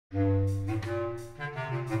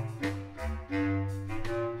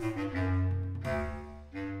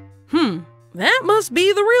That must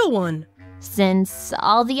be the real one. Since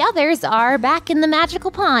all the others are back in the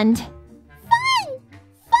magical pond. Fun!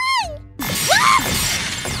 Fun!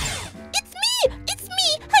 Ah! It's me! It's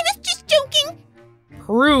me! I was just joking!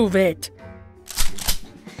 Prove it.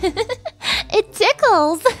 It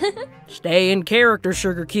tickles. Stay in character,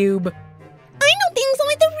 Sugar Cube. I know things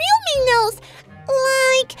only the real me knows.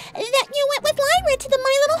 Like that you went with Lyra to the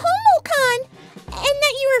My Little Homocon. And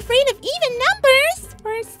that you were afraid of even numbers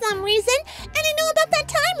for some reason. And I know about that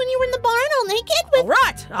time when you were in the barn all naked with— All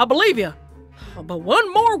right, I'll believe you. But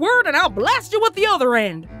one more word and I'll blast you with the other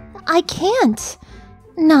end. I can't.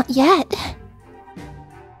 Not yet.